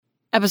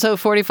Episode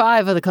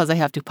 45 of the Cause I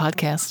Have To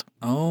podcast.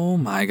 Oh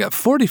my God.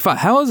 45.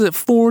 How is it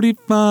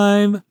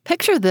 45?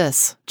 Picture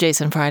this,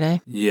 Jason Friday.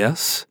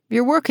 Yes.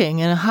 You're working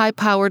in a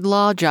high-powered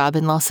law job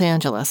in Los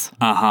Angeles.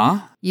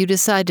 Uh-huh. You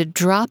decide to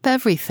drop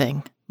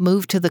everything,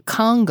 move to the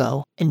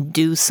Congo, and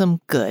do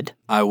some good.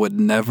 I would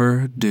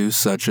never do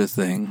such a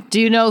thing. Do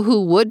you know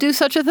who would do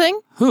such a thing?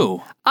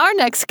 Who? Our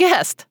next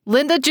guest,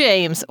 Linda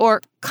James,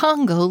 or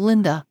Congo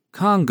Linda.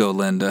 Congo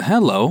Linda.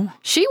 Hello.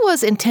 She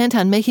was intent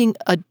on making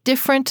a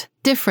difference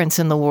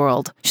in the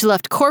world. She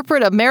left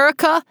corporate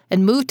America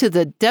and moved to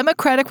the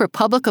Democratic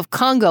Republic of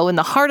Congo in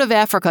the heart of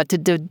Africa to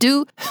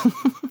do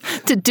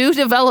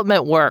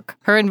development work.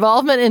 Her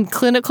involvement in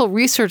clinical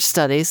research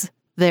studies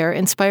there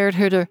inspired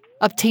her to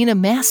obtain a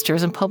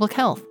master's in public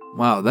health.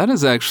 Wow, that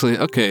is actually,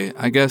 okay,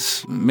 I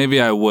guess maybe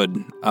I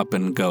would up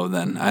and go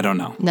then. I don't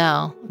know.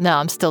 No,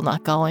 I'm still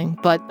not going.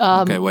 But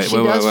okay,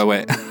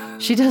 wait.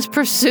 She does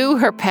pursue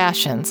her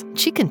passions.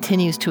 She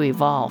continues to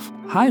evolve.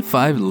 High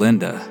five,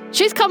 Linda.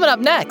 She's coming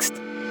up next.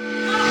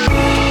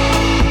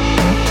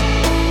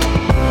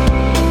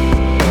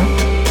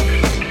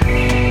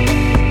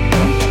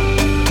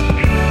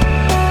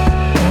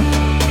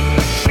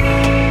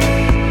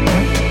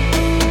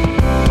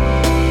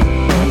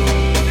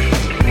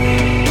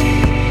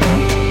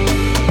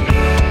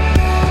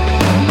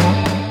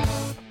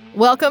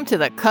 Welcome to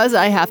the Cause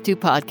I Have To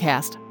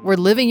podcast, where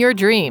living your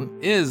dream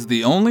is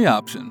the only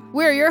option.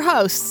 We're your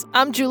hosts.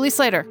 I'm Julie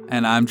Slater.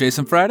 And I'm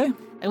Jason Friday.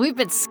 And we've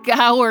been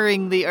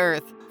scouring the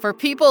earth for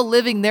people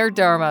living their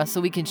Dharma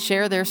so we can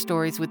share their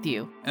stories with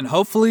you. And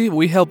hopefully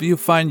we help you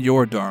find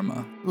your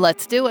Dharma.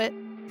 Let's do it.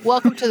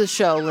 Welcome to the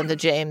show, Linda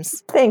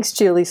James. Thanks,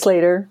 Julie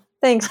Slater.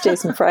 Thanks,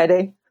 Jason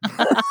Friday.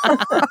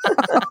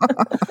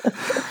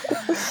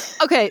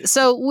 Okay,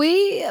 so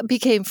we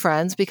became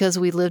friends because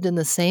we lived in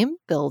the same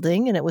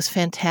building, and it was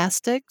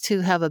fantastic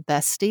to have a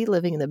bestie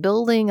living in the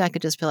building. I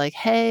could just be like,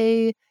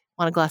 hey,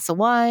 want a glass of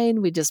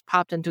wine? We just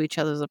popped into each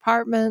other's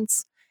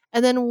apartments.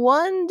 And then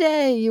one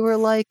day you were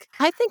like,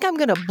 I think I'm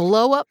going to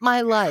blow up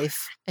my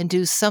life and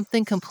do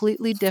something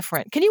completely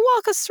different. Can you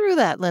walk us through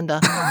that,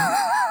 Linda?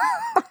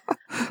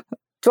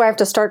 Do I have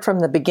to start from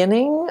the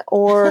beginning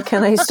or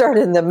can I start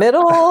in the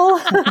middle?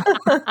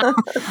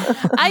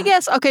 I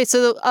guess, okay,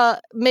 so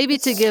maybe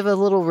to give a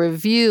little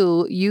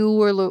review, you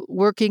were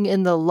working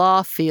in the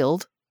law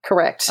field.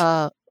 Correct.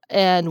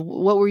 And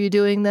what were you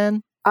doing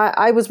then?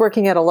 I was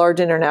working at a large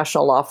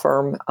international law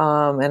firm,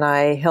 and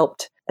I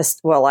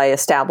I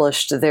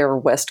established their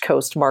West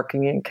Coast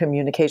marketing and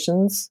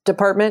communications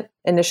department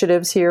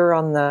initiatives here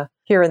in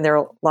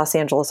their Los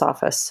Angeles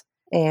office.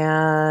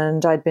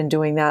 And I'd been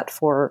doing that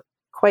for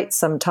quite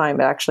some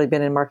time. I'd actually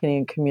been in marketing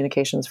and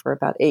communications for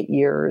about 8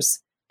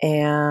 years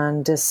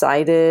and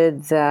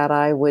decided that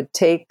I would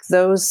take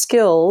those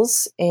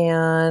skills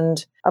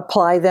and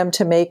apply them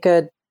to make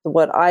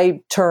what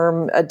I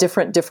term a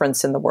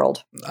difference in the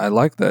world. I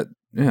like that.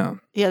 Yeah.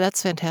 Yeah,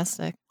 that's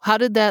fantastic. How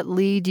did that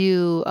lead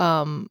you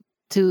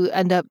to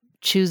end up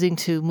choosing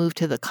to move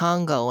to the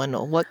Congo, and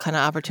what kind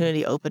of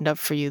opportunity opened up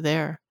for you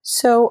there?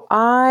 So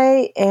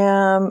I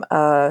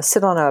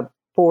sit on a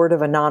board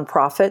of a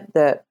nonprofit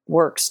that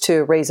works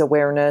to raise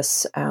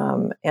awareness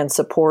and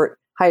support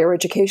higher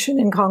education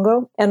in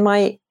Congo. And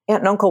my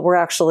aunt and uncle were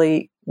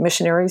actually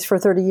missionaries for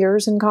 30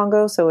 years in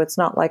Congo, so it's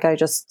not like I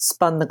just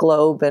spun the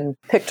globe and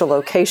picked a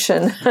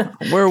location.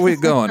 Where are we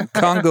going?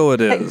 Congo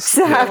it is.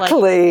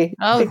 Exactly. Like,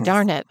 oh,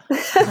 darn it. I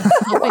was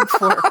hoping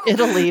for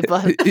Italy,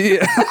 but...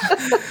 Yeah.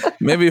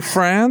 Maybe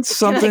France,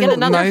 something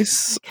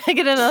nice. Can I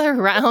get another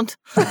round?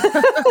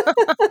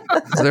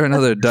 Is there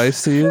another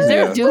dice to use? Is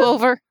there a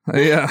do-over?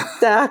 Yeah.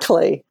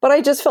 Exactly. But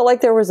I just felt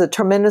like there was a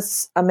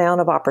tremendous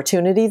amount of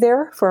opportunity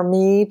there for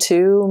me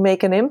to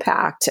make an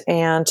impact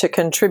and to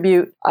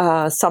contribute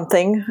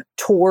something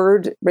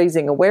toward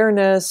raising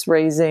awareness,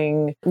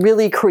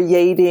 really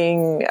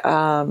creating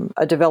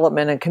a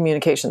development and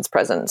communications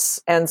presence.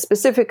 And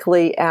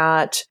specifically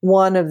at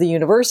one of the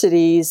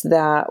universities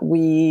that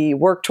we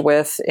worked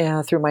with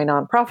through my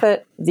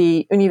nonprofit,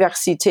 the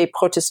Université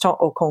Protestante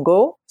au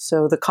Congo,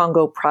 so the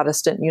Congo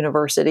Protestant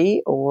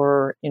University,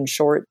 or in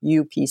short,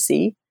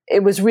 UPC.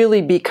 It was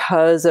really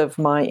because of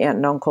my aunt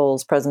and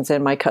uncle's presence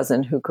and my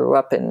cousin who grew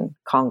up in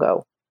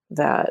Congo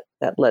that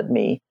led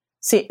me.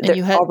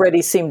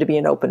 Already seemed to be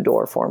an open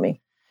door for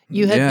me.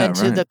 You had been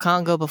to the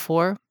Congo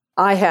before?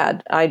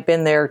 I'd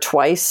been there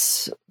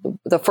twice.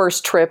 The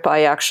first trip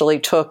I actually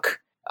took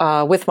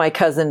with my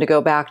cousin to go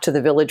back to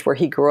the village where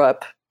he grew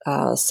up,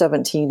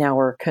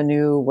 17-hour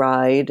canoe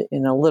ride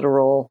in a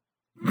literal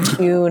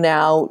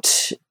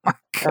tune-out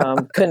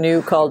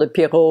canoe called a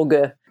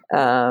pirogue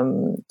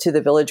to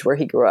the village where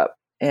he grew up.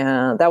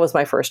 And that was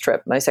my first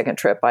trip. My second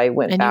trip, I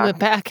went back. And you went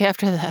back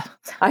after that.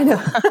 I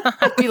know.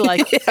 I'd be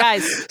like,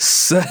 guys,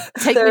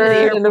 take me to the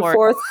airport. And a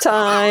fourth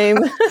time.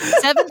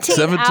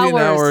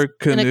 17-hour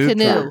canoe. In a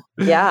canoe.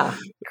 Yeah.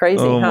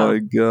 Crazy, oh huh? my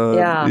God.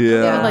 Yeah.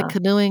 You're like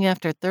canoeing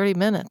after 30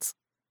 minutes.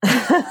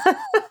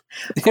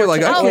 You're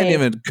like, I can't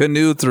even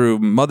canoe through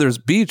Mother's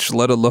Beach,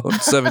 let alone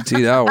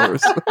 17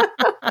 hours.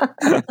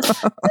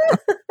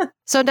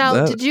 So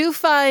now, did you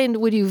find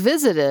when you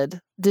visited,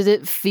 did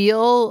it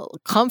feel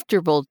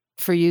comfortable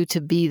for you to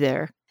be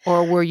there?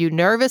 Or were you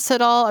nervous at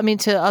all? I mean,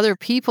 to other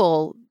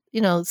people,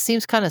 it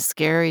seems kind of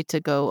scary to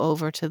go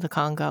over to the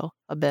Congo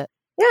a bit.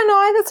 Yeah,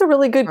 no, that's a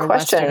really good For a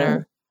question.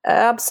 Westerner.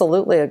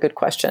 Absolutely a good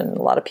question.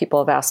 A lot of people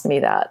have asked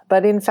me that.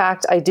 But in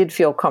fact, I did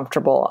feel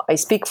comfortable. I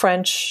speak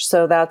French,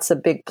 so that's a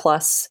big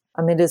plus.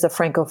 It is a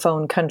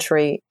Francophone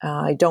country.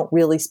 I don't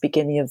really speak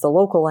any of the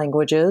local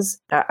languages.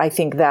 I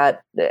think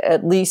that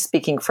at least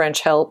speaking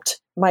French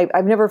helped.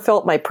 I've never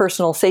felt my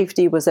personal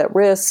safety was at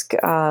risk.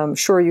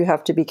 Sure, you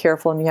have to be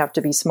careful and you have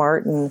to be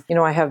smart. And,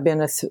 I have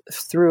been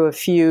through a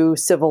few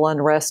civil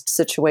unrest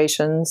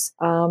situations,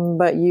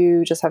 but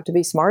you just have to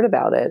be smart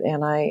about it.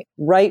 And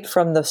right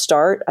from the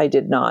start, I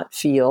did not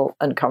feel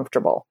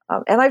uncomfortable.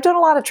 And I've done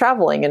a lot of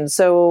traveling. And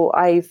so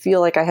I feel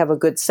like I have a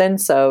good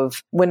sense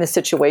of when a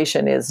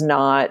situation is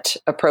not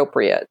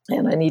appropriate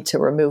and I need to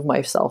remove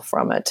myself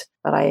from it.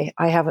 But I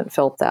haven't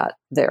felt that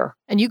there.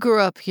 And you grew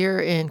up here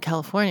in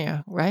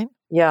California, right?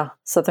 Yeah,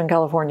 Southern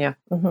California,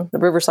 the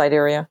Riverside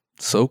area.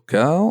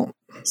 SoCal?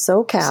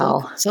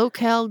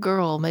 SoCal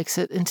girl makes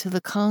it into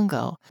the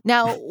Congo.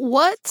 Now,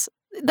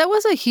 that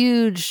was a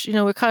huge,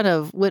 we kind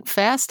of went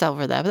fast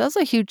over that, but that was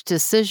a huge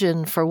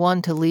decision for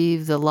one to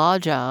leave the law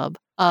job.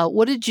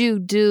 What did you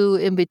do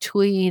in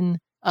between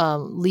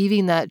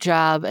leaving that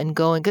job and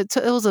going? It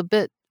was a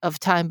bit of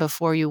time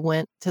before you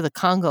went to the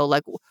Congo.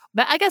 Like,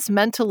 I guess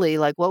mentally,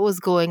 like what was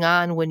going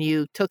on when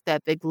you took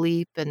that big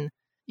leap? And,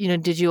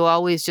 did you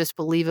always just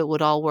believe it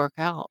would all work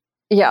out?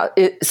 Yeah,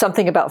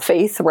 something about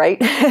faith, right?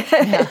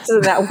 Yeah.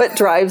 Isn't that what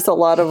drives a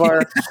lot of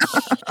our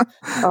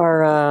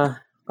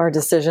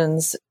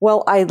decisions?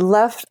 Well, I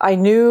left. I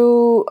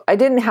knew I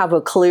didn't have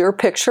a clear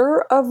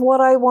picture of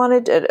what I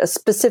wanted, a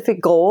specific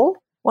goal.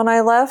 When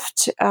I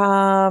left,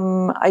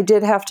 I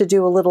did have to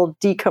do a little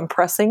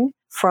decompressing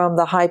from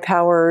the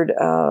high-powered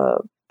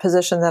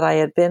position that I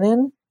had been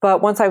in.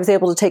 But once I was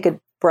able to take a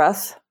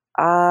breath,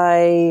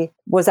 I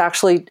was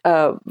actually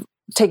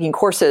taking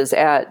courses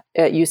at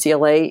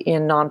UCLA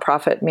in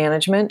nonprofit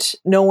management,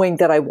 knowing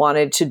that I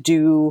wanted to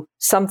do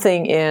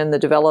something in the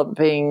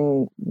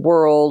developing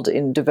world,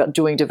 in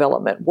doing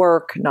development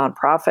work,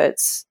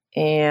 nonprofits.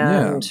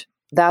 And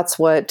that's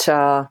what,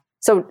 so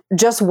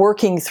just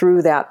working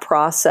through that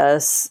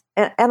process.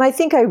 And I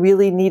think I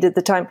really needed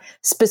the time.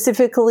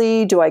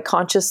 Specifically, do I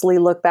consciously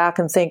look back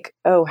and think,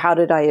 oh, how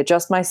did I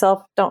adjust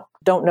myself?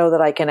 Don't know that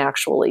I can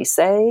actually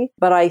say.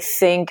 But I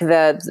think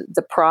that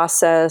the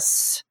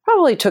process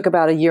probably took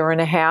about a year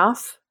and a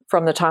half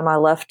from the time I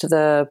left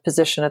the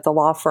position at the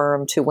law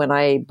firm to when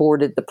I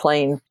boarded the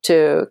plane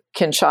to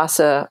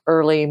Kinshasa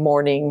early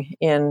morning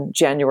in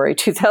January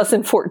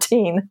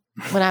 2014.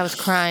 When I was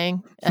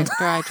crying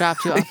after I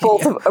dropped you off.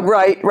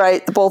 Right.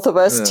 The both of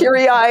us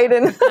teary-eyed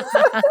and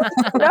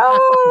no.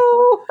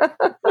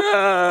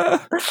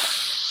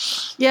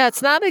 Yeah,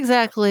 it's not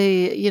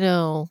exactly,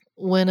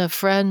 when a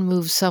friend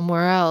moves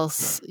somewhere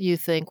else, you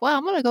think, well,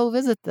 I'm going to go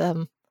visit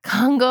them.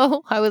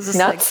 Congo, I was just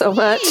not so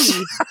much.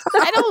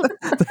 I don't.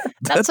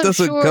 That so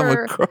doesn't sure. come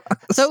across.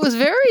 So it was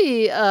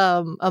very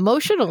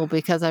emotional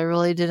because I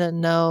really didn't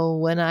know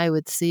when I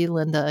would see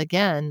Linda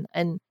again,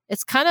 and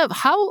it's kind of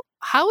how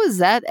is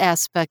that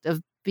aspect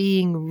of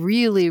being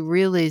really,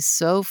 really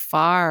so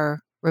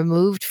far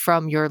removed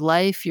from your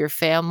life, your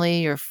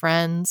family, your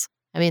friends.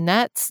 I mean,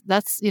 that's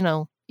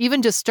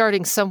even just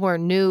starting somewhere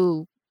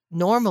new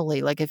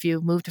normally, like if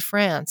you move to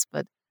France,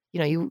 but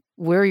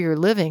where you're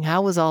living,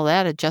 how was all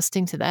that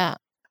adjusting to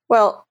that?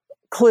 Well,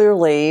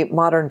 clearly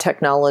modern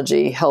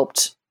technology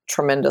helped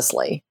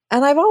tremendously.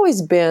 And I've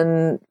always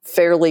been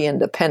fairly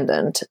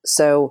independent,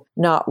 so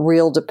not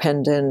real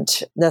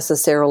dependent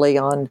necessarily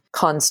on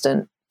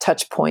constant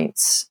touch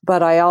points.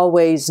 But I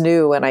always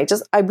knew, and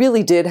I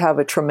really did have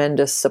a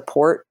tremendous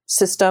support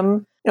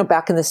system.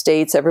 Back in the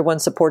States, everyone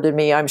supported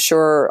me. I'm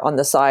sure on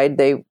the side,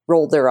 they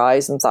rolled their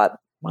eyes and thought,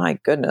 my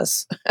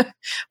goodness,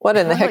 what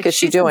in the heck is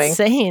she doing?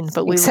 Insane,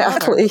 but we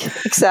exactly.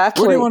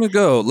 Where do you want to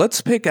go? Let's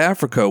pick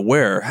Africa.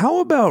 Where? How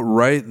about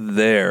right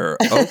there?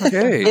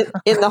 Okay,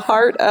 in the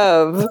heart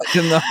of.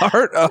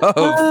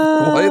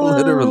 Quite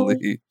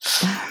literally.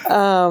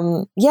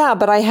 Yeah,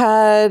 but I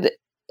had,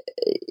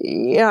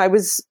 I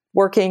was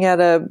working at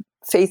a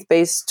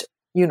faith-based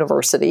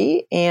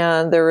university,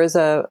 and there is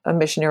a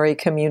missionary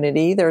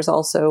community. There's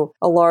also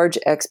a large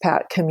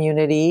expat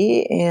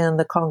community, and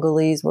the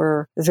Congolese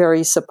were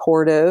very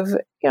supportive.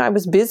 I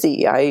was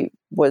busy. I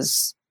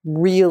was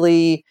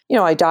really,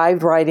 I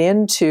dived right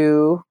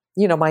into,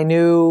 I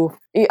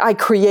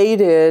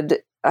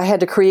had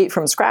to create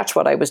from scratch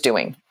what I was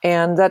doing.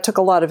 And that took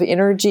a lot of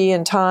energy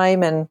and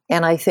time. And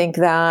I think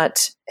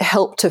that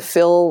helped to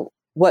fill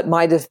what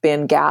might have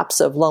been gaps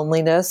of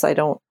loneliness. I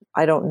don't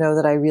know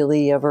that I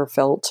really ever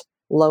felt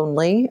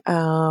lonely.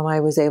 I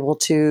was able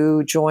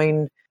to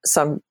join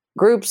some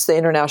groups, the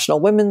International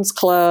Women's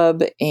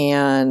Club,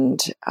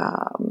 and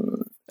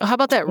how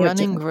about that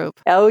running group?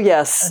 Oh,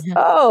 yes.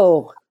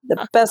 Oh,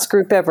 the best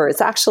group ever.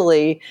 It's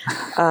actually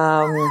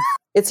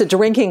It's a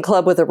drinking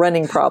club with a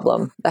running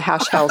problem, the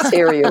Hash House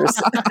Harriers.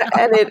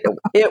 And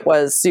it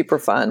was super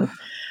fun.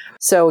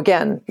 So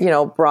again,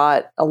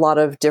 brought a lot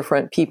of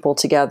different people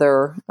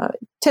together.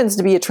 Tends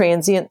to be a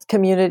transient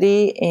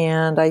community.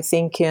 And I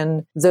think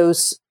in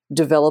those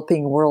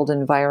developing world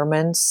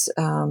environments,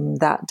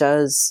 that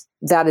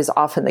is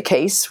often the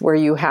case, where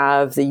you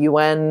have the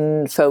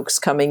UN folks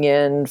coming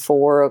in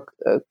for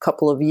a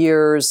couple of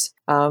years,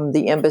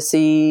 the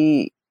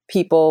embassy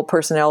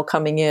personnel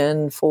coming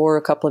in for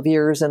a couple of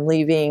years and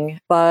leaving.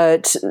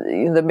 But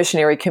the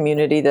missionary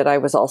community that I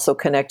was also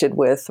connected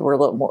with were a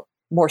little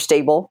more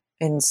stable.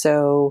 And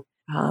so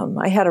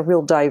I had a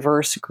real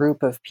diverse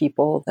group of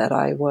people that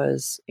I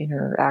was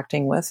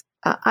interacting with.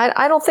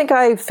 I don't think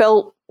I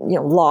felt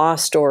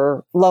lost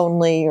or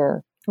lonely,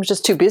 or I was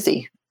just too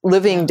busy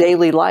living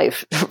daily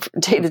life,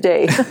 day to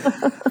day.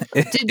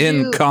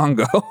 In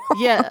Congo.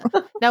 Yeah.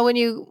 Now, when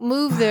you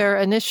moved there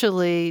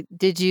initially,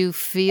 did you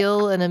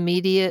feel an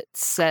immediate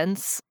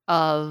sense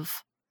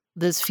of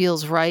this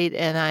feels right,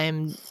 and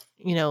I'm,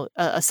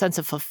 a sense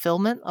of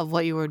fulfillment of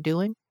what you were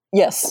doing?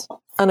 Yes,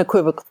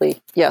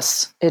 unequivocally.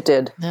 Yes, it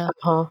did. Yeah.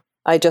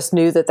 I just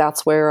knew that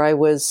that's where I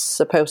was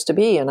supposed to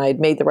be, and I'd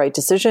made the right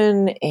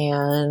decision.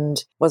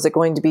 And was it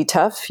going to be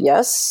tough?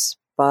 Yes,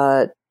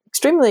 but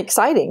extremely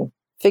exciting.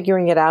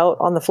 Figuring it out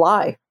on the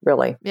fly,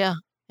 really. Yeah.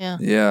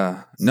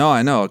 Yeah. No,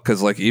 I know.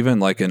 Because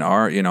even in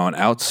our, an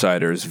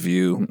outsider's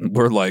view,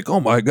 we're like, oh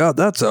my God,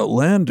 that's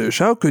outlandish.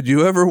 How could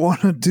you ever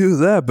want to do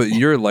that? But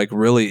you're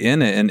really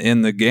in it and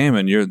in the game,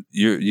 and you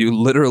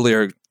literally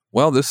are,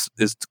 well, this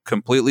is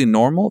completely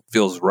normal,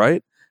 feels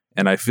right,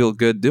 and I feel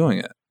good doing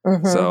it.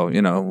 Mm-hmm. So,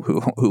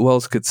 who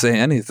else could say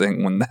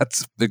anything when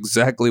that's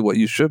exactly what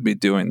you should be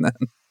doing then?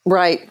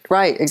 Right.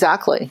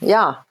 Exactly.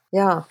 Yeah.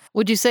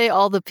 Would you say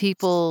all the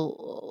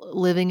people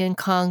living in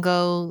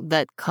Congo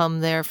that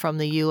come there from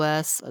the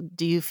U.S.,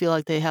 do you feel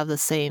like they have the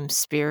same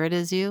spirit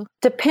as you?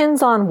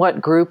 Depends on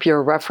what group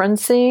you're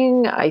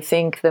referencing. I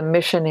think the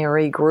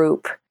missionary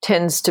group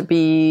tends to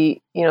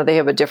be, they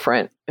have a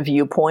different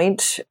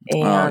viewpoint,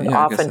 and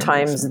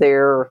oftentimes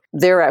they're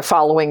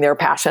following their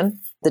passion.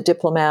 The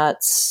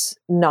diplomats,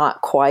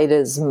 not quite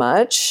as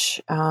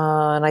much.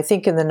 And I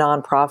think in the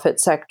nonprofit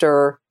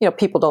sector,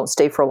 people don't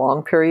stay for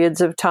long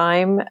periods of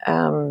time.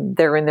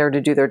 They're in there to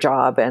do their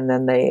job, and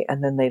then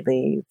they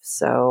leave.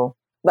 So,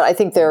 but I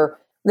think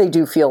they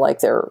do feel like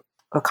they're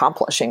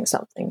accomplishing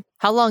something.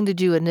 How long did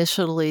you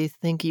initially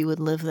think you would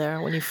live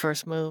there when you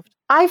first moved?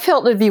 I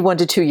felt it'd be 1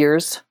 to 2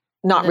 years.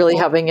 Not really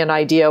having an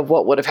idea of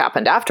what would have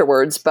happened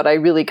afterwards, but I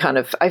really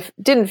I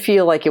didn't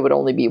feel like it would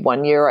only be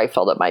 1 year. I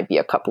felt it might be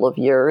a couple of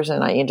years,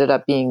 and I ended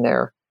up being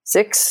there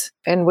 6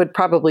 and would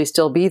probably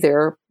still be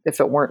there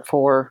if it weren't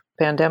for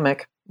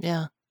pandemic.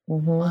 Yeah.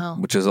 Mm-hmm. Wow.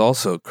 Which is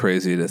also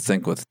crazy to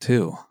think with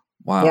too.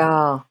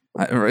 Wow.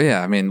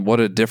 Yeah. I mean, what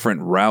a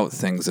different route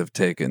things have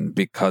taken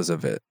because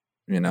of it,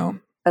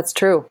 That's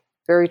true.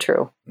 Very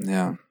true.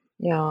 Yeah.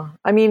 Yeah.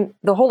 I mean,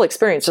 the whole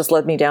experience just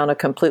led me down a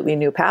completely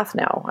new path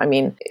now. I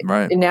mean,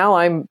 Now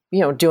I'm,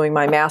 doing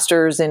my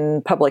master's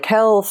in public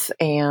health,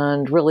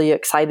 and really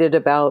excited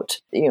about,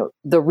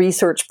 the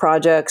research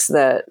projects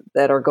that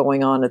are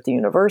going on at the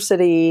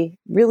university,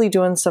 really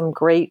doing some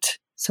great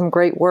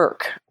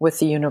work with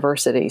the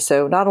university.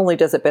 So not only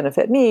does it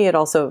benefit me, it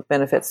also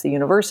benefits the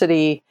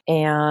university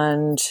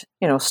and,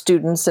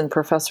 students and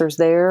professors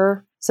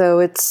there. So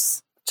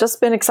it's just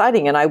been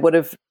exciting. And I would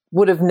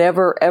have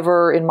never,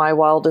 ever in my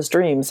wildest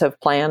dreams have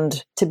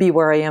planned to be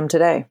where I am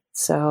today.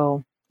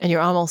 So. And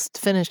you're almost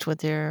finished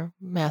with your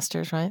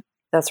master's, right?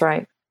 That's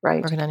right.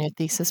 Right. Working on your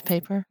thesis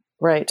paper.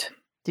 Right.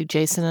 Do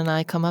Jason and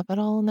I come up at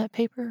all in that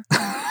paper?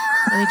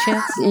 Any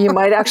chance? You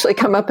might actually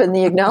come up in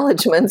the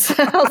acknowledgments.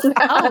 How's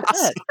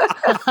that?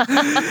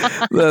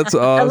 Oh, that's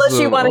awesome. Unless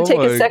you want to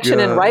take a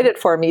section and write it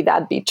for me,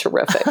 that'd be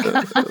terrific.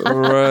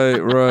 Right.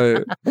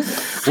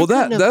 Well,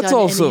 that's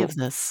also. Any of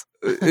this.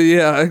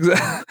 Yeah,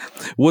 exactly.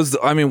 Was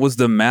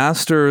the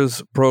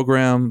master's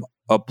program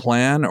a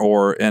plan,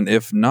 and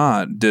if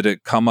not, did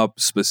it come up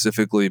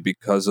specifically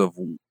because of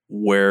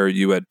where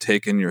you had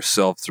taken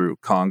yourself through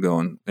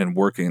Congo and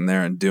working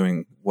there and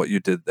doing what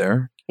you did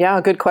there? Yeah,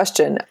 good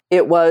question.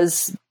 It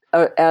was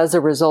as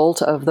a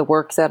result of the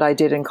work that I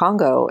did in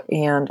Congo.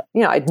 And,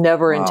 I'd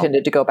never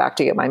intended to go back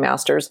to get my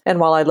master's. And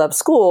while I love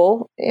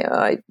school,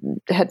 I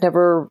had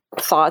never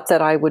thought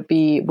that I would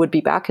be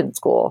back in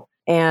school.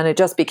 And it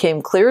just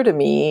became clear to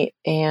me,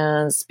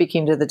 and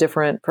speaking to the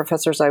different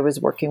professors I was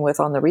working with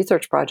on the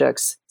research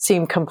projects,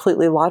 seemed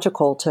completely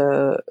logical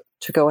to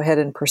go ahead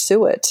and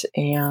pursue it.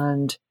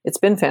 And it's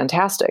been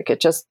fantastic.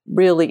 It's just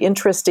really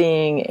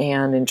interesting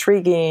and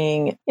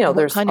intriguing.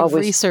 What kind of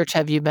research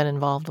have you been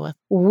involved with?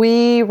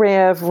 We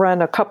have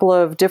run a couple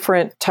of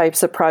different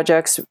types of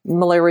projects: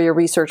 malaria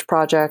research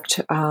project,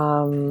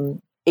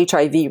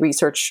 HIV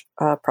research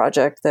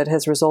project that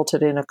has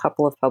resulted in a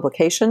couple of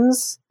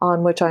publications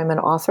on which I'm an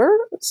author.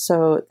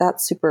 So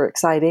that's super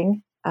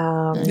exciting.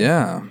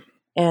 Yeah.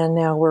 And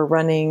now we're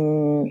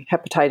running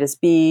hepatitis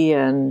B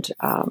and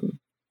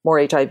more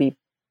HIV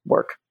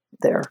work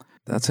there.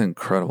 That's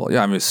incredible.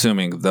 Yeah, I'm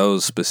assuming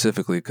those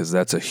specifically because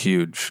that's a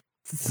huge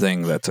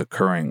thing that's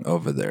occurring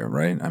over there,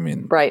 right? I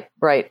mean, right.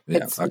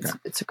 Yeah,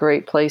 It's a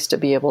great place to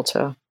be able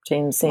to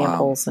change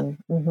samples and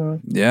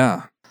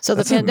yeah. So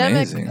That's the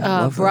pandemic amazing.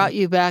 I love brought that.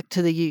 you back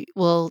to you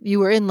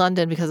were in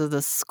London because of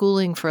the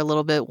schooling for a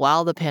little bit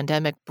while the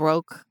pandemic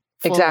broke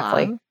full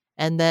Exactly. on,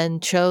 and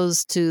then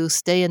chose to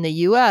stay in the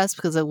U.S.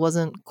 because it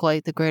wasn't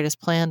quite the greatest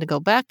plan to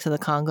go back to the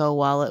Congo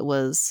while it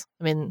was.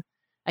 I mean,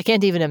 I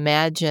can't even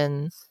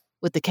imagine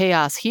with the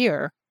chaos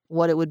here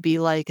what it would be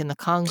like in the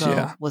Congo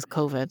Yeah. with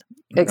COVID.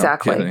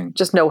 Exactly. No kidding.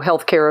 Just no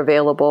healthcare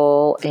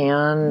available,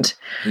 and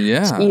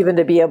Yeah. even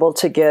to be able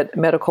to get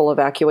medical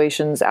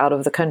evacuations out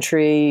of the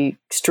country,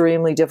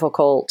 extremely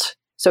difficult.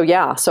 So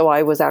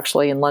I was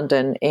actually in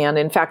London, and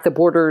in fact, the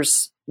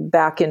borders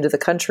back into the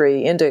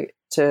country,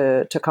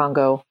 to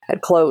Congo,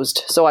 had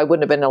closed, so I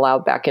wouldn't have been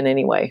allowed back in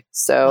anyway.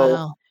 So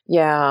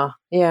Wow.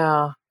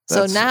 yeah.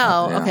 So That's,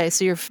 now, yeah. okay,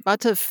 so you're about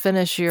to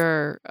finish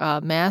your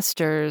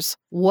master's.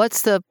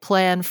 What's the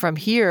plan from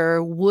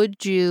here?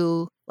 Would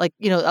you, like,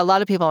 a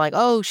lot of people are like,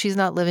 oh, she's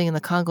not living in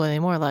the Congo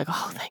anymore. Like,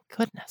 oh, thank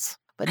goodness.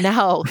 But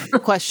now the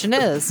question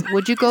is,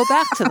 would you go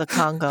back to the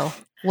Congo?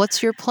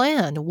 What's your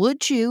plan?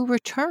 Would you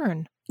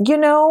return?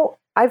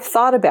 I've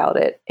thought about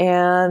it,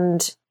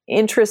 and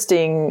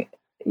interesting,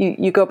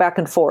 you go back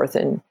and forth,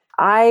 and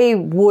I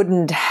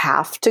wouldn't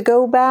have to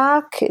go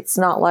back. It's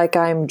not like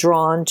I'm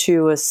drawn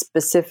to a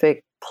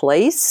specific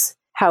place.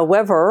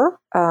 However,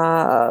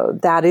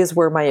 that is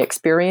where my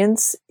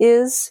experience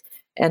is.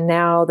 And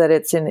now that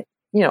it's in,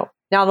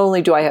 not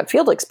only do I have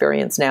field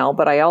experience now,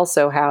 but I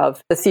also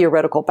have the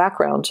theoretical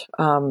background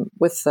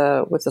with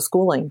the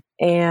schooling.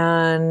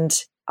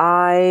 And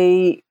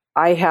I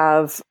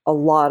have a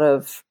lot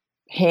of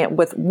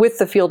with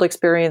the field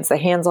experience, the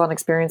hands-on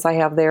experience I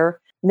have there.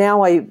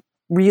 Now I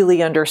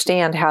really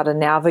understand how to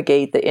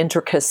navigate the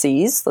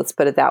intricacies, let's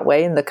put it that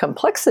way, and the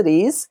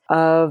complexities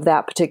of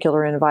that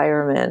particular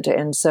environment.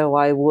 And so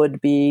I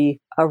would be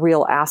a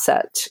real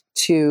asset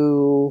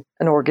to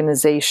an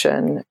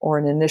organization or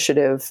an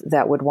initiative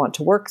that would want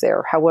to work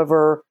there.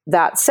 However,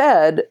 that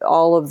said,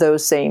 all of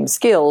those same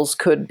skills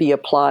could be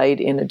applied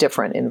in a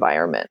different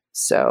environment.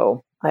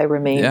 So I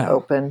remain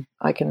open.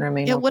 I can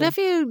remain open. What if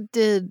you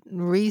did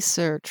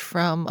research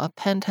from a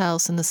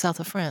penthouse in the south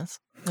of France?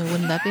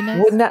 Wouldn't that be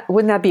nice?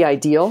 Wouldn't that be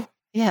ideal?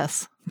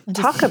 Yes.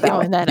 Talk about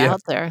throwing that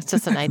out there. It's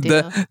just an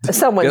idea.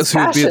 Someone's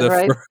passion,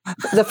 right?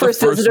 The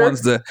first visitor.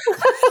 Ones to,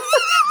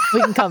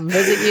 we can come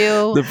visit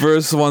you. The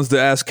first ones to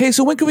ask, hey,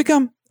 so when can we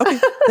come? Okay,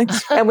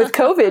 thanks. And with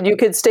COVID, you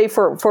could stay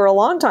for a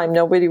long time.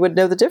 Nobody would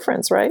know the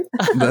difference, right?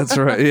 That's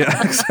right.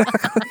 Yeah,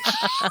 exactly.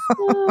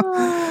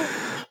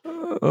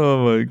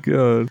 Oh my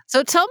God.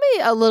 So tell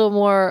me a little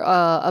more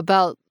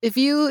about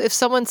if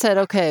someone said,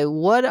 okay,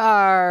 what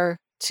are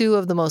two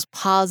of the most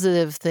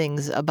positive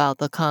things about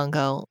the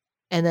Congo,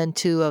 and then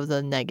two of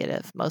the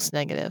most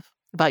negative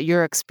about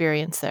your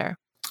experience there?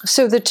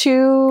 So the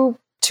two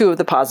of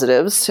the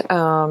positives,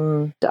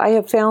 I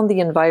have found the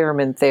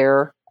environment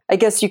there. I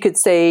guess you could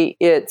say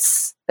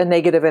it's a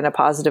negative and a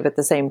positive at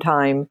the same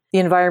time. The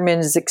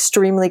environment is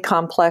extremely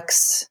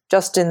complex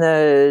just in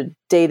the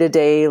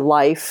day-to-day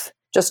life.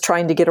 Just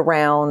trying to get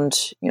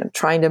around,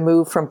 trying to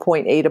move from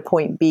point A to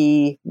point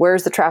B.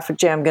 Where's the traffic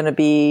jam going to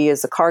be?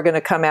 Is the car going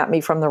to come at me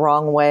from the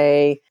wrong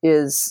way?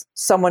 Is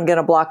someone going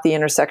to block the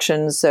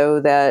intersection so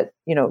that,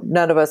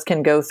 none of us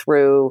can go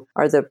through?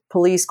 Are the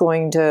police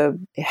going to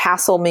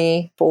hassle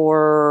me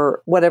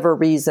for whatever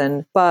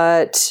reason?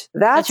 But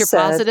that's your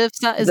positives.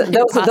 Those are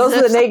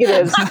the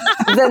negatives.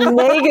 The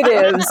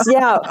negatives,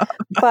 yeah.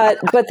 But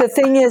the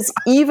thing is,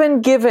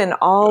 even given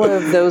all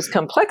of those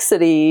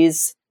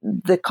complexities,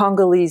 the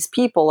Congolese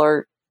people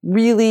are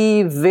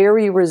really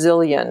very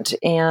resilient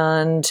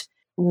and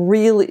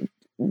really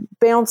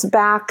bounce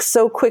back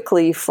so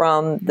quickly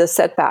from the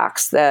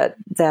setbacks that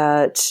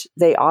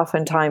they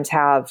oftentimes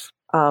have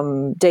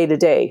day to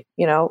day.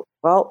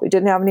 Well, we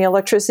didn't have any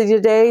electricity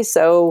today,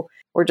 so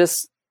we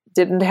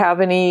didn't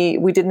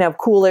have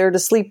cool air to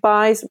sleep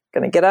by. So we're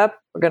going to get up,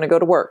 we're going to go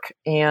to work.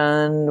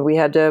 And we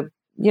had to,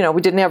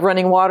 we didn't have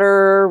running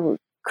water,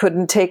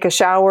 couldn't take a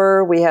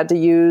shower. We had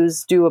to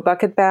do a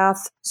bucket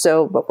bath.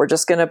 But we're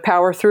just going to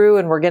power through,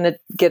 and we're going to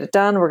get it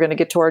done. We're going to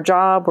get to our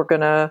job. We're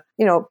going to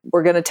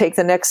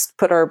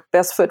put our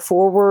best foot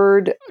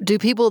forward. Do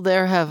people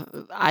there have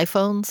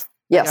iPhones?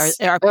 Yes.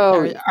 Are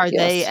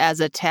they as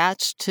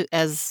attached to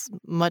as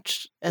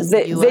much as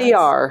the US? They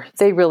are.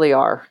 They really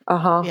are.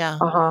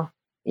 Yeah.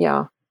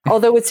 Yeah.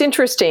 Although it's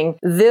interesting,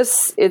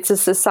 it's a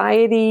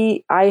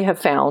society I have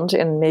found,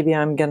 and maybe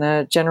I'm going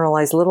to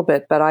generalize a little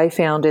bit, but I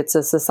found it's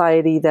a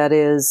society that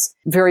is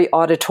very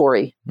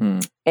auditory.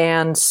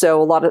 And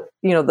so a lot of,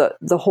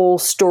 the whole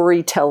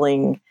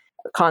storytelling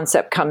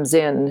concept comes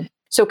in.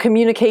 So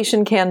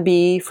communication can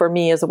be, for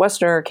me as a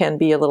Westerner, can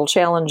be a little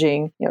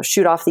challenging.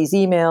 Shoot off these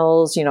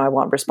emails. I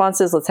want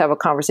responses. Let's have a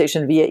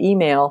conversation via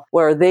email,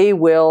 where they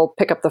will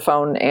pick up the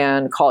phone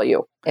and call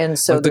you. And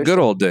so like the good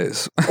old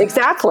days.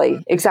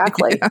 Exactly.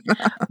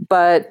 Yeah.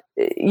 But,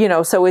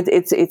 so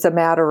it's a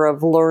matter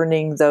of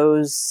learning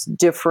those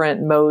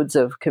different modes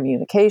of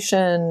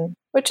communication,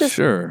 which is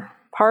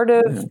part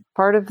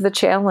of the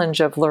challenge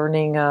of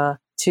learning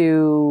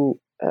to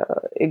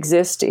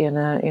exist in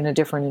a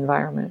different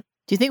environment.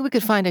 Do you think we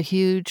could find a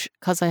huge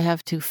 "'Cause I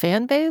Have to"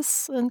 fan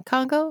base in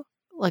Congo?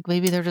 Like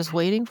maybe they're just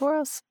waiting for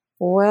us?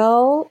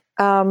 Well,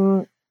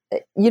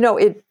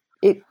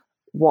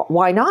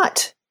 why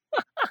not?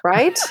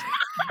 Right?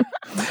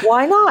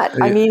 Why not?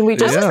 I mean, we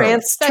just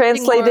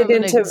translated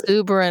into an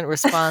exuberant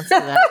response to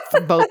that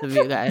from both of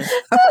you guys.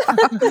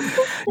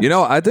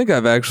 I think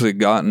I've actually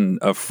gotten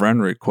a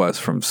friend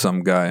request from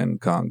some guy in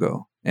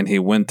Congo, and he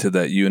went to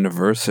that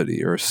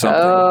university or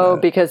something. Oh,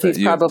 because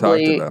he's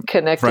probably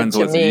connected friends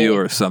to with me. You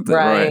or something,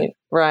 right?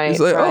 Right. He's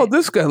like, right. "Oh,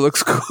 this guy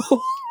looks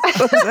cool."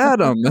 That's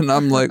Adam, and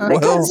I'm like,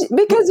 "Well,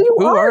 because you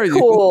are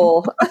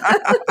cool."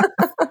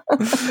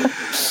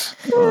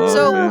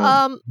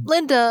 So,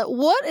 Linda,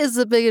 what is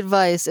the big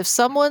advice if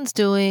someone's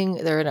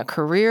they're in a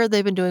career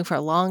they've been doing for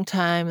a long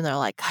time and they're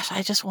like, gosh,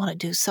 I just want to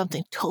do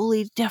something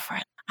totally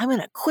different. I'm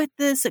going to quit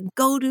this and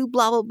go do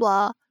blah, blah,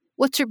 blah.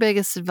 What's your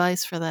biggest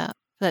advice for that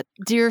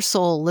dear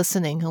soul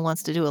listening who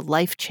wants to do a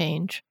life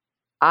change?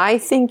 I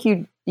think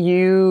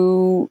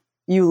you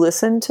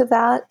listen to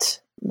that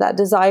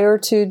desire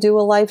to do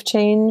a life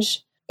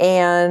change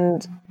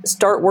and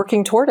start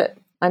working toward it.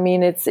 I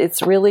mean,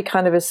 it's really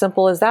kind of as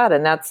simple as that.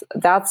 And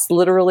that's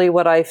literally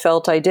what I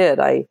felt I did.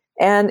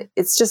 And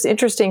it's just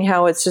interesting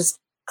how it's just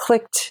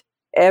clicked.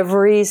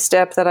 Every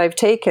step that I've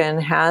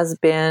taken has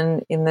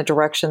been in the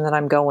direction that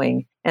I'm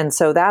going. And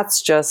so that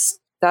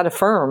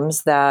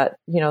affirms that,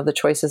 the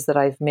choices that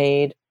I've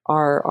made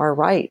are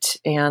right.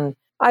 And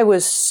I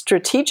was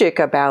strategic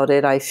about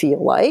it, I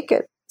feel like,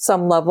 at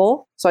some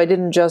level. So I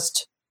didn't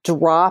just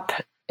drop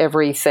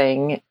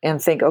everything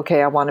and think,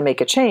 okay, I want to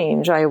make a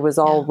change. I was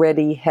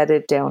already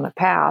headed down a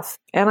path.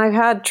 And I've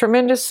had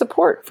tremendous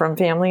support from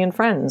family and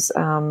friends.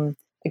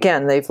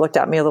 Again, they've looked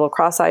at me a little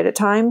cross-eyed at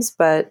times,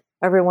 but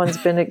everyone's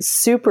been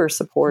super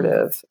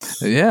supportive.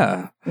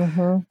 Yeah,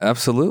 Mm-hmm.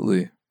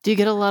 absolutely. Do you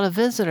get a lot of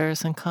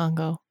visitors in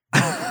Congo?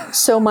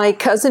 So my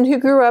cousin who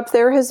grew up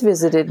there has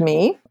visited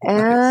me,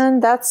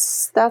 and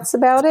that's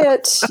about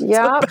it.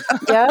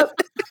 Yep.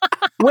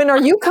 When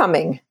are you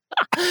coming?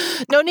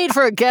 No need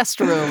for a guest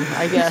room,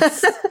 I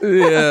guess.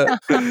 Yeah,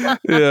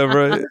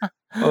 right.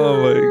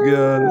 Oh my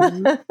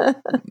God.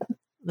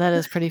 That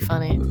is pretty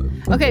funny.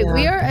 Okay,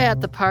 we are at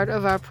the part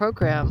of our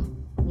program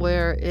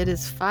where it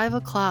is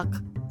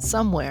 5:00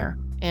 somewhere,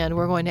 and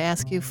we're going to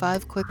ask you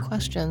 5 quick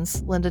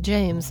questions. Linda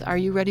James, are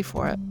you ready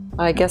for it?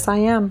 I guess I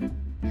am.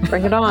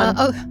 Bring it on.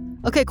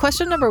 Okay,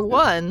 question number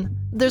 1.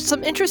 There's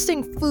some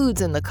interesting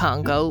foods in the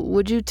Congo.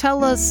 Would you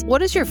tell us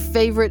what is your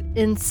favorite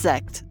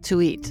insect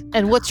to eat?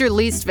 And what's your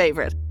least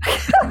favorite?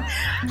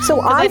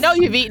 So I know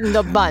you've eaten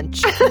a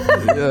bunch.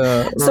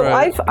 Yeah, so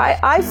right.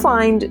 I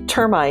find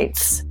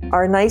termites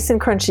are nice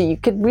and crunchy. You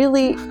could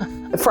really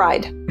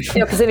fried,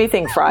 because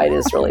anything fried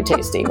is really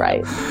tasty,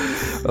 right?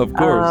 Of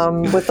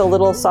course. With a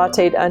little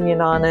sauteed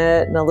onion on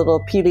it and a little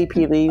pili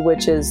pili,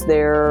 which is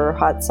their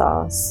hot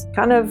sauce.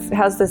 Kind of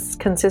has this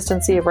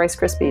consistency of Rice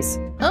Krispies.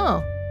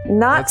 Oh.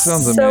 Not so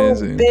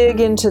amazing. Big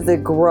into the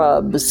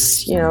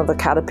grubs, the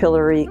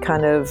caterpillary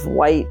kind of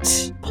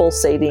white,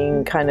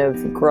 pulsating kind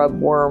of grub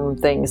worm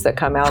things that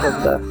come out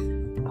of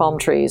the palm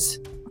trees.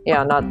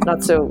 Yeah,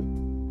 not so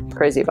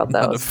crazy about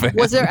those.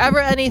 Was there ever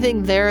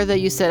anything there that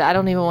you said, I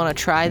don't even want to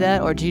try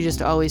that? Or do you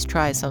just always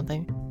try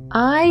something?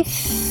 I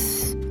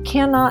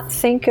cannot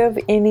think of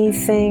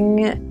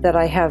anything that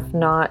I have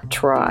not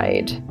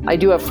tried. I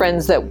do have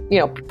friends that,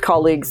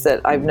 colleagues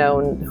that I've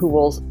known who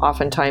will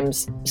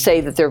oftentimes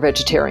say that they're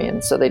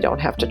vegetarian, so they don't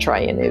have to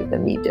try any of the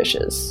meat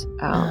dishes.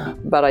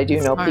 But I do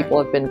know people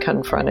have been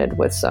confronted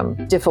with some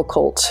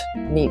difficult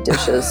meat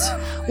dishes.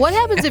 What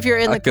happens if you're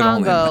in the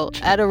Congo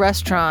at a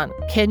restaurant?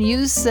 Can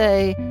you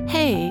say,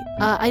 hey,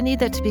 I need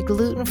that to be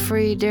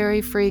gluten-free,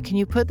 dairy-free. Can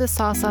you put the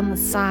sauce on the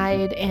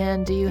side?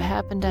 And do you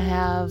happen to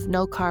have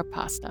no-carb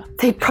pasta?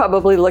 They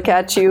probably look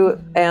at you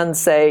and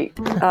say,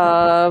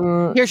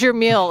 here's your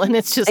meal. And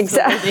it's just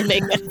exactly. the way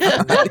they make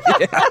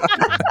it.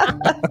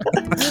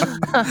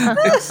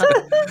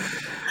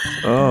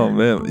 Oh,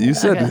 man. You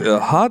said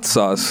hot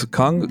sauce.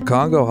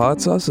 Congo hot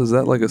sauce? Is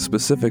that like a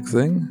specific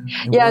thing?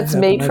 Yeah, it's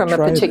made from a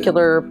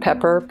particular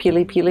pepper,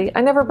 pili pili.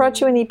 I never brought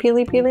you any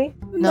pili pili?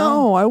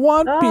 No, I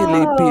want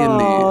pili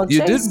pili.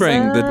 You did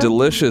bring the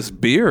delicious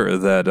beer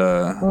that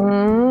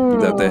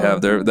they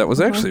have there. That was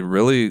actually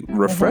really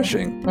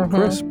refreshing,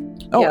 crisp.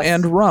 Oh, yes.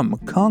 And rum.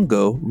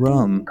 Congo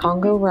rum.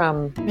 Congo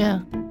rum.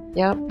 Yeah.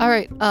 Yep. All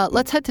right.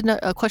 Let's head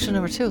to question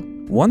number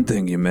 2. One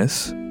thing you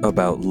miss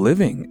about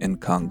living in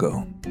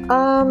Congo.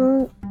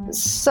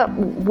 So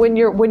when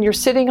you're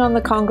sitting on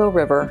the Congo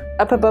River,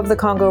 up above the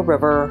Congo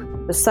River,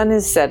 the sun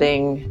is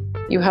setting,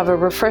 you have a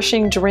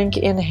refreshing drink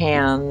in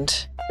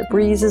hand, the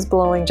breeze is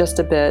blowing just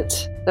a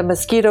bit, the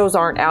mosquitoes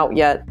aren't out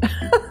yet.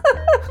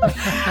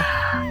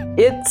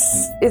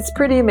 It's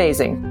pretty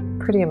amazing.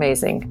 Pretty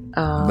amazing.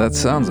 That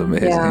sounds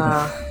amazing.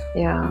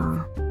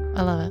 Yeah.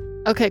 I love it.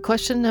 Okay,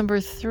 question number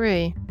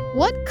 3.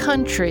 What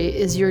country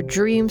is your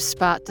dream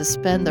spot to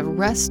spend the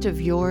rest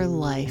of your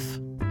life?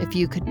 If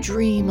you could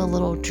dream a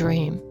little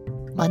dream.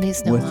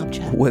 Money's no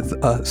object. With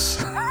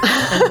us.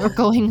 And we're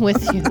going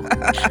with you.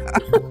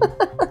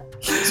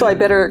 So I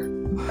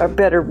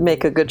better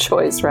make a good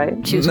choice,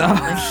 right? Choose No.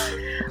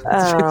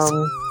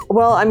 one.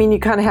 Well, I mean, you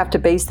kind of have to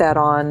base that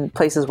on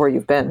places where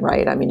you've been,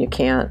 right? I mean, you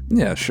can't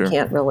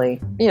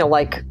really,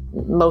 like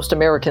most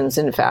Americans,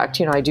 in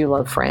fact, I do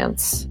love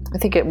France. I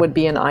think it would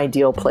be an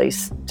ideal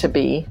place to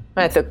be.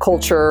 The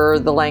culture,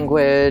 the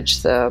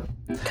language, the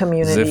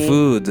community. The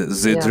food,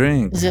 the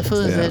drink. The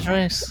food, the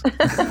drinks.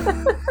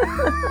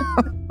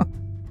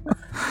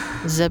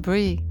 The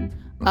brie.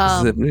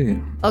 The brie.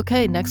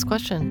 Okay, next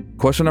question.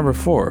 Question number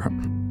 4.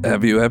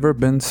 Have you ever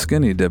been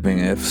skinny dipping?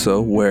 If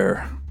so,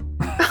 where?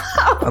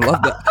 I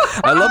love that.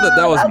 I love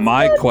that was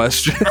my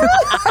question.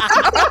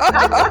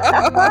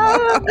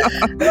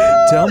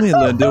 Tell me,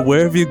 Linda,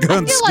 where have you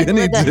gone I feel like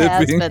skinny Linda has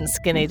dipping? been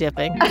skinny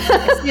dipping.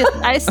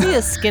 I see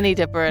a skinny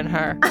dipper in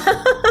her.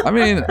 I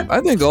mean, I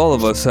think all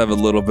of us have a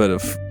little bit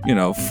of,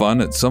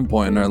 fun at some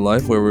point in our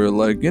life where we're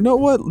like, you know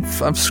what?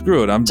 I'm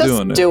screwed. I'm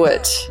doing it.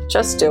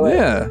 Just do it.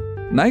 Yeah.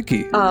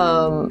 Nike.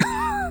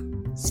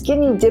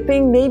 Skinny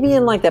dipping, maybe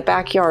in like the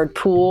backyard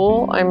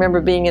pool. I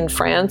remember being in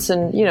France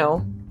and,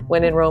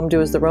 when in Rome,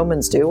 do as the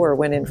Romans do, or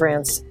when in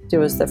France,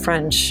 do as the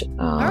French.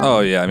 Oh,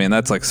 yeah. I mean,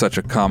 that's like such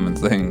a common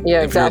thing.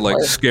 Yeah, if you're like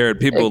scared,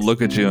 people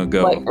look at you and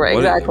go,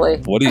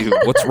 exactly.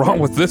 What's wrong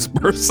with this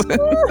person?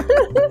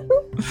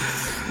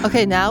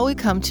 Okay, now we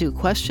come to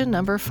question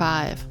number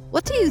 5.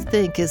 What do you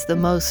think is the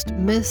most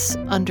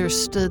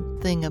misunderstood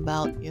thing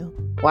about you?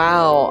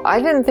 Wow, I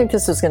didn't think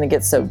this was going to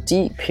get so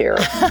deep here.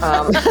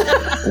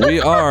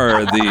 We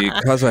are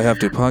the Cause I Have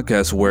To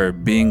podcast where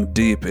being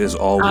deep is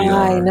all we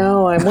are. I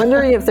know. I'm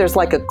wondering if there's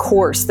like a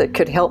course that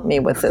could help me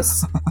with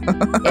this,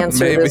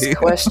 answer this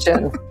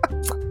question.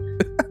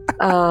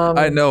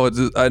 I know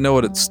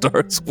what it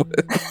starts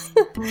with.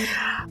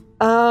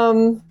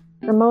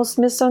 The most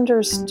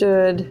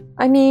misunderstood.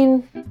 I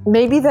mean,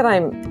 maybe that I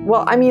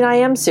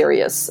am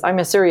serious. I have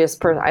a serious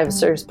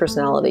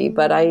personality,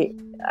 but I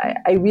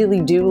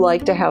really do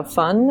like to have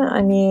fun.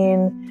 I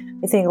mean,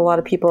 I think a lot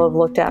of people have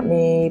looked at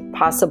me,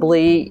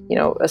 possibly,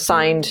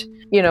 assigned,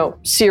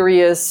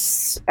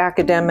 serious,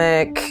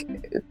 academic,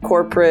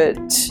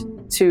 corporate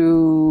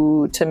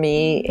to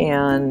me,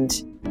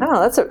 and I don't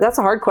know. That's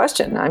a hard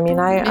question. I mean,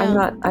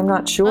 I'm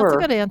not sure. That's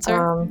a good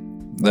answer.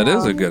 That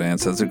is a good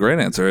answer. It's a great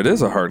answer. It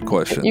is a hard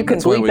question. You can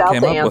bleep out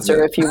the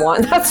answer if you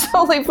want. That's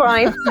totally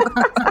fine.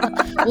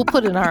 We'll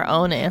put in our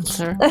own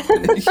answer.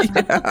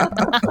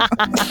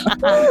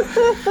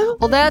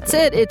 Well, that's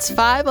it. It's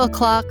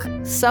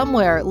 5:00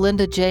 somewhere.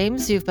 Linda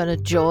James, you've been a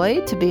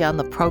joy to be on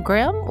the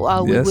program.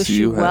 We Yes, wish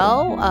you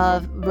well,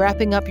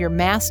 wrapping up your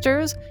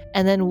master's,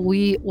 and then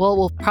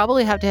we'll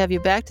probably have to have you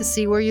back to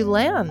see where you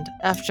land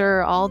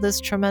after all this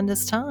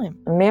tremendous time.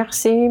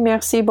 Merci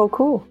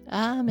beaucoup.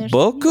 Merci.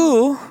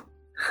 Beaucoup.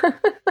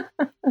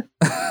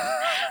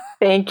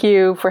 Thank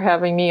you for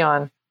having me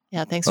on.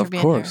 Yeah, thanks for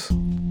being here. Of course.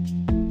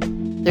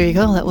 There you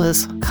go. That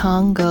was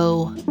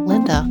Congo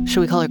Linda. Should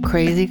we call her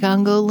Crazy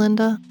Congo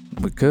Linda?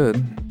 We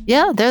could.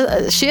 Yeah,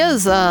 she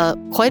has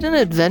quite an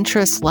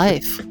adventurous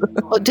life.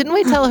 Well, didn't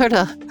we tell her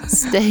to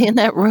stay in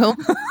that room?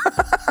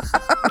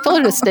 I told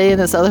her to stay in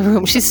this other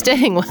room. She's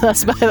staying with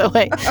us, by the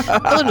way. I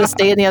told her to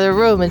stay in the other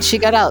room, and she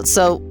got out.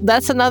 So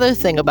that's another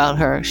thing about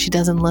her. She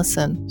doesn't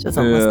listen. She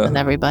doesn't listen to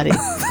everybody.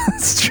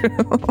 That's true.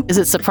 Is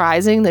it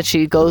surprising that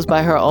she goes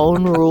by her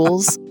own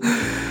rules?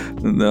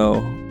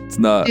 No, it's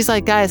not. She's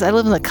like, guys, I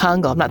live in the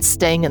Congo. I'm not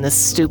staying in this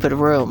stupid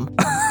room.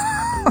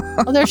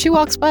 Oh, there she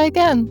walks by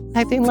again,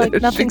 acting like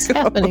nothing's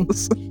happening.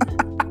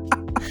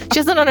 She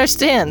doesn't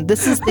understand.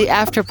 This is the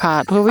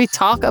afterpod where we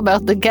talk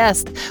about the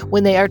guest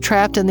when they are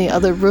trapped in the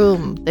other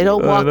room. They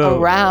don't walk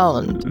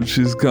around.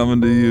 She's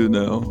coming to you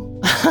now.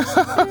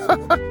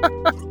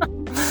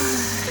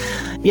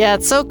 Yeah,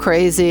 it's so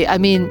crazy. I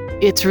mean,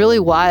 it's really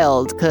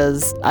wild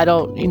because I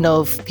don't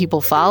know if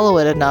people follow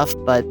it enough,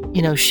 but,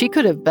 she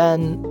could have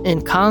been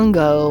in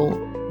Congo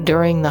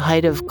during the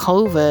height of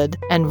COVID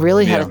and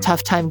really had a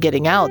tough time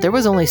getting out. There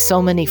was only so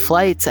many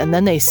flights, and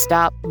then they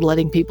stopped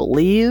letting people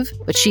leave.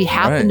 But she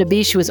happened to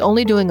be, she was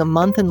only doing a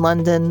month in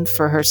London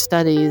for her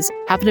studies,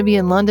 happened to be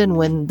in London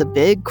when the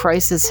big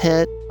crisis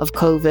hit of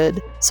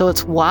COVID. So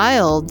it's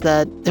wild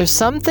that there's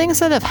some things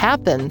that have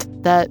happened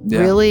that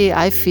really,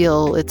 I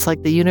feel it's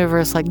like the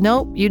universe, like,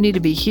 nope, you need to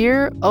be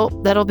here. Oh,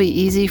 that'll be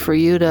easy for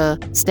you to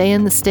stay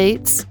in the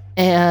States.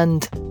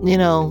 And,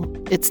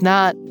 it's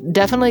not,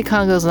 definitely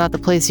Congo's not the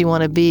place you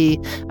want to be.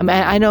 I mean,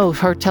 I know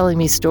her telling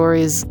me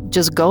stories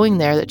just going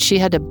there that she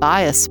had to buy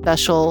a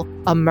special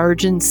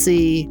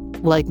emergency,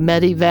 like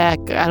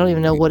Medivac. I don't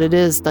even know what it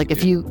is. Like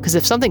because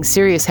if something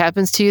serious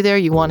happens to you there,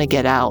 you want to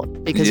get out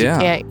because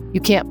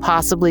you can't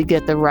possibly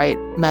get the right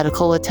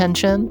medical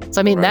attention. So,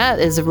 I mean, that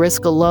is a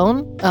risk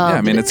alone.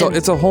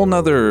 It's a whole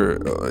nother,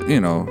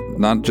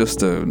 not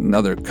just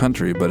another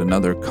country, but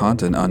another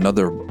continent,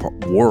 another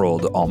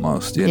world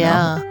almost,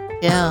 Yeah.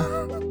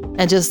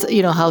 And just,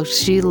 how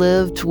she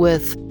lived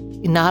with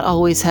not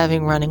always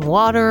having running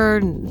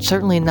water,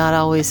 certainly not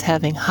always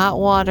having hot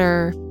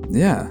water.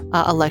 Yeah.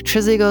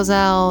 Electricity goes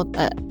out.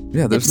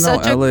 Yeah, there's It's no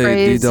such a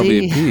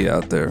LADWP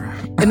out there.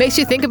 It makes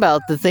you think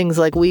about the things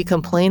like we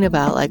complain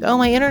about, like, oh,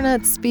 my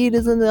internet speed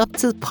isn't up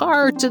to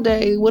par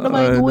today. What am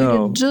I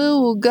going to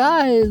do,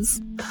 guys?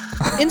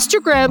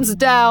 Instagram's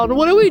down.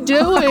 What are we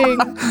doing?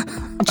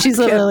 She's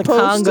living in the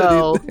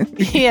Congo.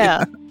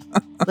 Yeah.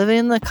 Living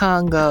in the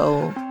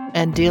Congo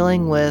and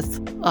dealing with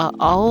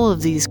all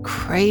of these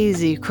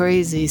crazy,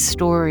 crazy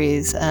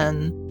stories.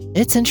 And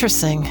it's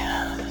interesting.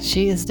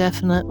 She is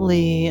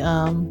definitely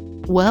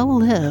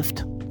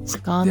well-lived. It's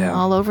gone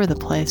all over the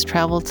place,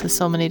 traveled to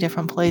so many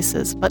different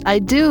places. But I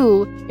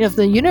do, if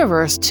the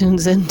universe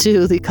tunes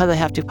into the Cuz I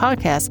Have To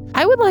podcast,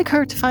 I would like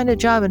her to find a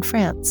job in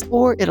France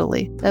or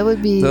Italy. That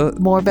would be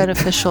more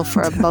beneficial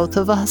for both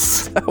of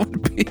us. That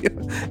would be,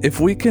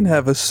 if we can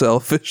have a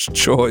selfish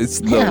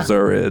choice, those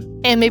are it.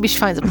 And maybe she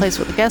finds a place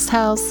with a guest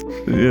house.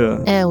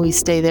 Yeah. And we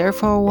stay there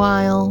for a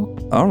while.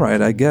 All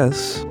right, I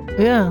guess.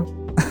 Yeah.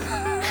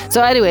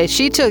 So anyway,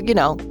 she took,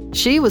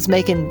 she was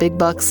making big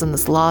bucks in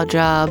this law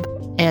job.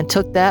 And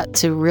took that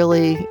to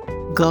really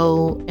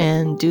go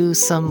and do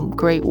some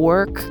great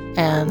work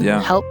and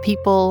help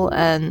people.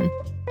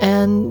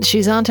 And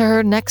she's on to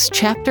her next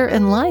chapter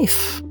in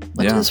life,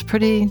 which is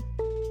pretty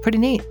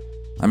neat.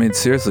 I mean,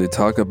 seriously,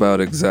 talk about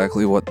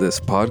exactly what this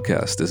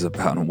podcast is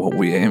about and what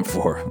we aim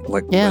for.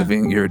 Like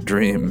living your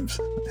dreams,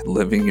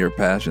 living your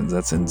passions.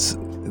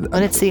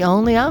 But it's the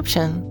only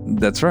option.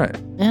 That's right.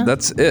 Yeah.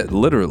 That's it,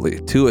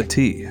 literally, to a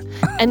T.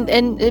 And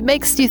it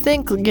makes you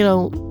think,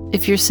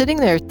 if you're sitting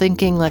there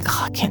thinking like,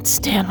 oh, I can't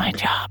stand my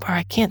job or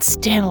I can't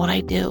stand what I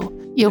do.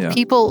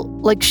 People,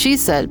 like she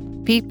said,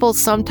 people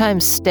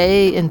sometimes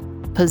stay in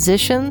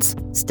positions,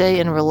 stay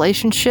in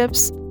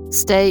relationships,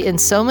 stay in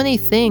so many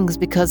things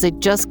because they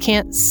just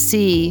can't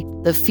see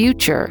the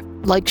future.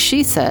 Like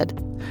she said,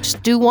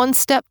 just do one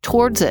step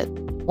towards it,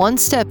 one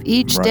step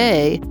each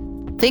day.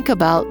 Think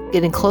about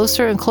getting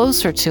closer and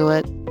closer to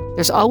it.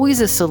 There's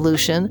always a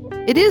solution.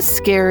 It is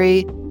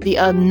scary, the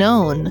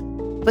unknown.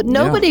 But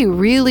nobody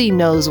really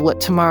knows what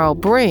tomorrow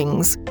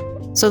brings.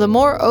 So the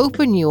more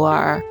open you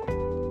are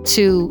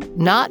to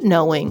not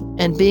knowing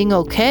and being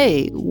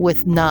okay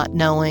with not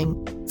knowing,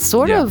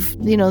 sort of,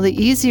 the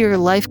easier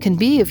life can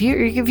be. If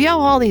you have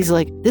all these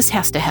like, this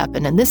has to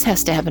happen and this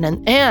has to happen.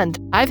 And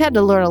I've had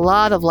to learn a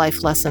lot of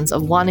life lessons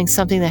of wanting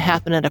something to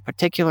happen at a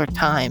particular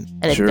time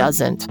and it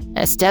doesn't. And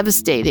it's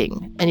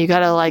devastating. And you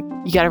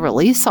gotta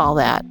release all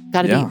that.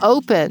 Gotta be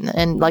open.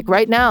 And like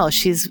right now,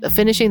 she's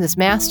finishing this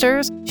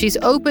master's. She's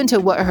open to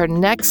what her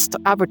next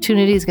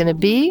opportunity is going to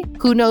be.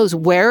 Who knows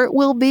where it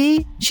will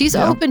be? She's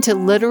open to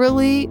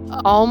literally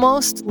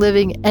almost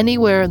living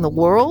anywhere in the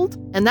world.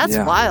 And that's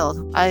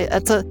wild.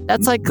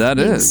 That's like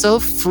being so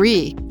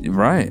free.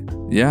 Right.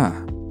 Yeah.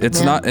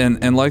 It's not,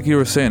 and like you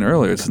were saying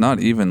earlier, it's not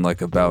even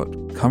like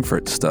about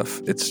comfort stuff.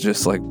 It's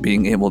just like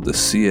being able to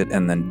see it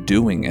and then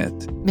doing it.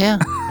 Yeah.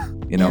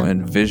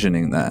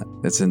 Envisioning that.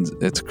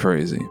 It's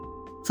crazy.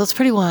 So it's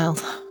pretty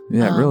wild.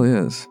 Yeah, it really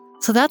is.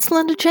 So that's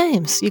Linda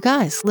James. You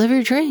guys, live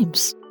your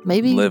dreams.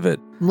 Maybe live it.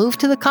 Move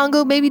to the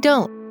Congo, maybe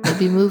don't.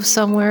 Maybe move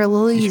somewhere a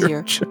little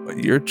easier.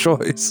 Your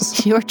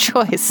choice. Your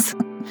choice.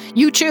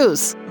 You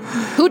choose.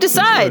 Who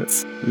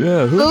decides?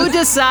 Yeah. Who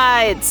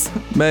decides?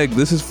 Meg,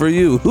 this is for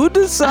you. Who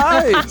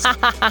decides?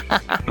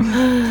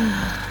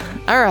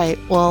 All right.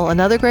 Well,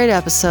 another great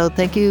episode.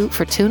 Thank you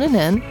for tuning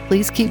in.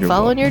 Please keep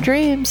following your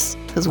dreams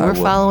because we're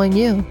following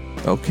you.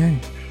 Okay.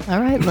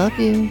 All right. Love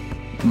you.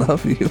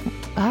 Love you.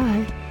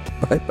 Bye.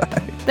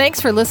 Bye-bye.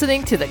 Thanks for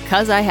listening to the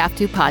Cuz I Have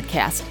To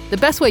podcast. The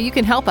best way you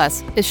can help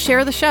us is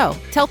share the show.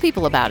 Tell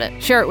people about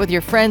it. Share it with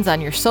your friends on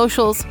your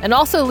socials, and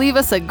also leave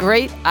us a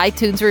great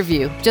iTunes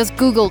review. Just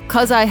Google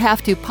Cuz I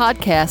Have To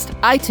podcast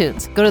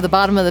iTunes. Go to the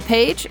bottom of the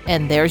page,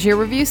 and there's your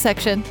review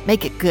section.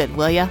 Make it good,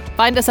 will ya?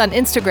 Find us on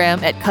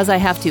Instagram at Cuz I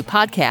Have To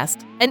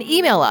podcast. And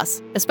email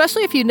us,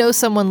 especially if you know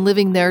someone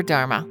living their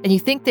Dharma and you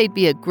think they'd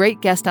be a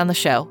great guest on the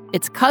show.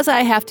 It's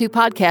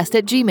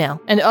cuzihave2podcast@gmail.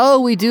 And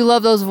we do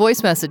love those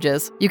voice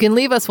messages. You can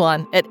leave us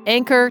one at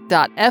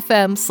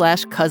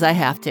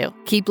anchor.fm/cuzihave2.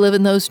 Keep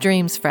living those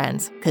dreams,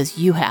 friends, because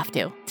you have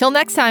to. Till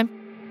next time.